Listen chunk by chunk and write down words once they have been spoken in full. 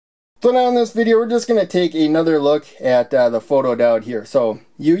So now in this video, we're just going to take another look at the photodiode here. So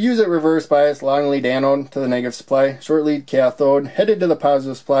you use it reverse bias, long lead anode to the negative supply, short lead cathode, headed to the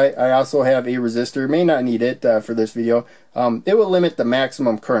positive supply. I also have a resistor, may not need it for this video. It will limit the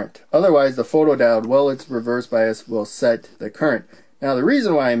maximum current. Otherwise, the photodiode, while it's reverse bias, will set the current. Now the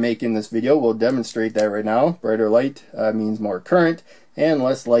reason why I'm making this video, we'll demonstrate that right now. Brighter light means more current, and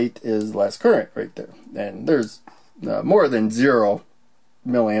less light is less current right there. And there's more than 0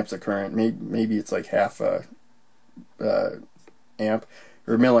 milliamps of current. Maybe it's like half a amp,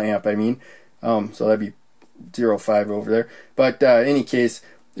 or milliamp I mean. So that'd be 0.5 over there. But in any case,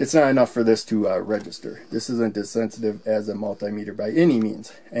 it's not enough for this to register. This isn't as sensitive as a multimeter by any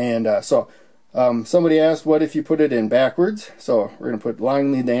means. And somebody asked, what if you put it in backwards? So we're going to put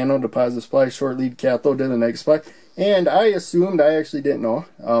long lead anode to positive supply, short lead cathode to the negative supply. And I assumed, I actually didn't know,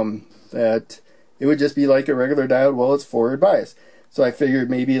 that it would just be like a regular diode while it's forward bias. So I figured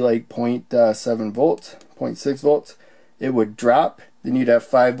maybe like 0.7 volts, 0.6 volts. It would drop. Then you'd have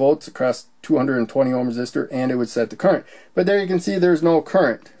 5 volts across 220 ohm resistor, and it would set the current. But there you can see there's no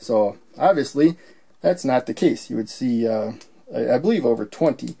current. So obviously that's not the case. You would see, I believe, over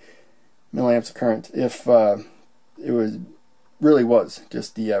 20 milliamps of current if it really was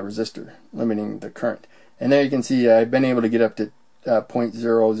just the resistor limiting the current. And there you can see I've been able to get up to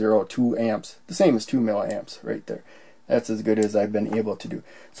 0.002 amps, the same as 2 milliamps right there. That's as good as I've been able to do.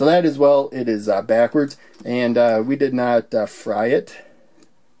 So that as well, it is backwards, and we did not fry it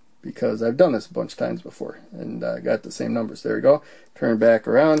because I've done this a bunch of times before and got the same numbers. There we go. Turn back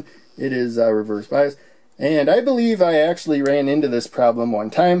around. It is reverse bias, and I believe I actually ran into this problem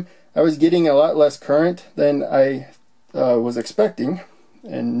one time. I was getting a lot less current than I was expecting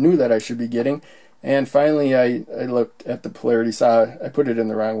and knew that I should be getting, and finally I looked at the polarity, saw I put it in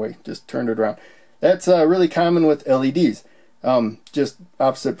the wrong way, just turned it around. That's really common with LEDs, just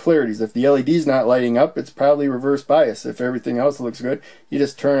opposite polarities. If the LED's not lighting up, it's probably reverse bias. If everything else looks good, you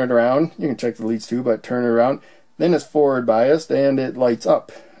just turn it around. You can check the leads too, but turn it around. Then it's forward biased and it lights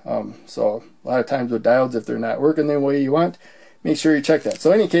up. So a lot of times with diodes, if they're not working the way you want, make sure you check that.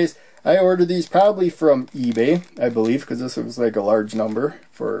 So in any case, I ordered these probably from eBay, I believe, because this was like a large number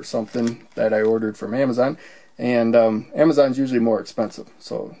for something that I ordered from Amazon. And Amazon's usually more expensive,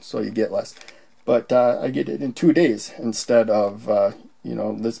 so you get less. But I get it in 2 days instead of, you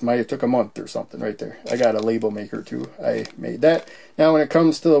know, this might have took a month or something right there. I got a label maker too. I made that. Now when it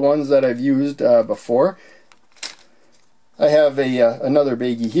comes to the ones that I've used before, I have another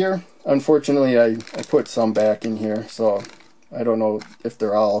baggie here. Unfortunately, I put some back in here, so I don't know if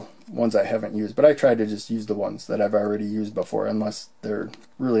they're all ones I haven't used. But I try to just use the ones that I've already used before, unless they're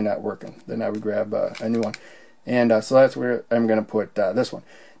really not working. Then I would grab a new one. And so that's where I'm going to put this one.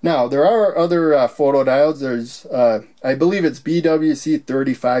 Now, there are other photodiodes. There's, I believe it's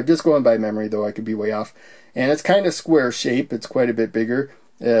BWC35, just going by memory, though I could be way off. And it's kind of square shape. It's quite a bit bigger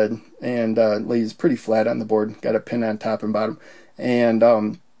and lays pretty flat on the board. Got a pin on top and bottom.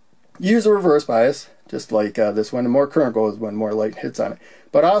 And use a reverse bias, just like this one. The more current goes when more light hits on it.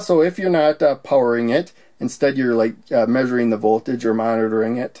 But also, if you're not powering it, instead you're like measuring the voltage or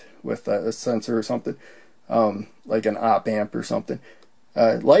monitoring it with a sensor or something, like an op amp or something.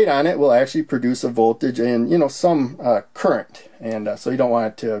 Light on it will actually produce a voltage and, you know, some current, and so you don't want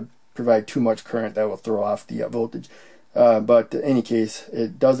it to provide too much current that will throw off the voltage. But in any case,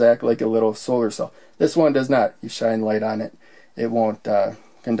 it does act like a little solar cell. This one does not. You shine light on it, it won't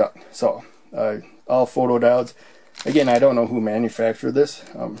conduct. So all photodiodes, again, I don't know who manufactured this,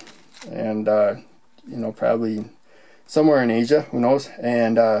 and you know, probably somewhere in Asia, who knows.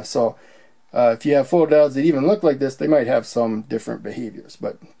 And if you have photodiodes that even look like this, they might have some different behaviors,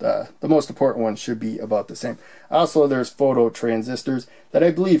 but the most important ones should be about the same. Also, there's phototransistors that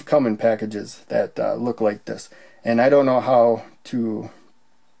I believe come in packages that look like this, and I don't know how to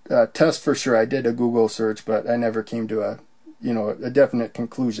test for sure. I did a Google search, but I never came to a definite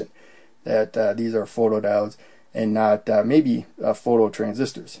conclusion that these are photodiodes and not maybe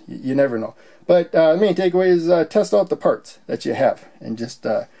phototransistors. You never know. But the main takeaway is test out the parts that you have and just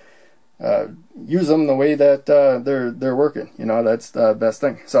use them the way that they're working. You know, that's the best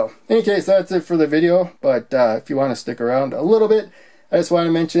thing. So in any case, that's it for the video. But if you want to stick around a little bit, I just want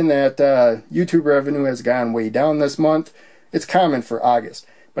to mention that YouTube revenue has gone way down this month. It's common for August,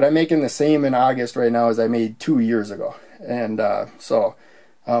 but I'm making the same in August right now as I made 2 years ago. And the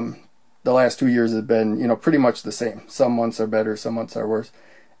last 2 years have been, you know, pretty much the same. Some months are better, some months are worse.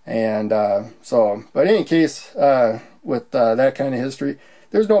 And but in any case, with that kind of history,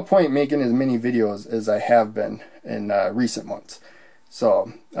 there's no point making as many videos as I have been in recent months.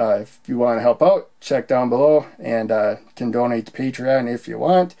 So if you want to help out, check down below, and can donate to Patreon if you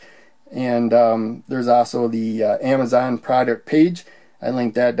want. And there's also the Amazon product page. I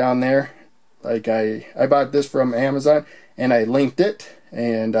linked that down there. Like I bought this from Amazon and I linked it.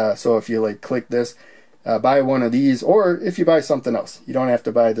 And so if you like click this, buy one of these, or if you buy something else, you don't have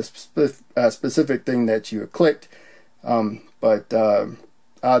to buy the specific thing that you clicked. But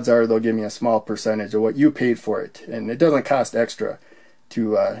odds are they'll give me a small percentage of what you paid for it. And it doesn't cost extra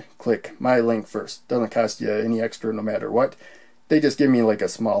to click my link first. Doesn't cost you any extra no matter what. They just give me like a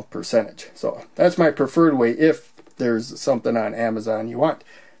small percentage. So that's my preferred way if there's something on Amazon you want.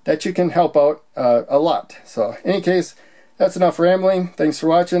 That you can help out a lot. So in any case, that's enough rambling. Thanks for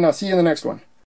watching. I'll see you in the next one.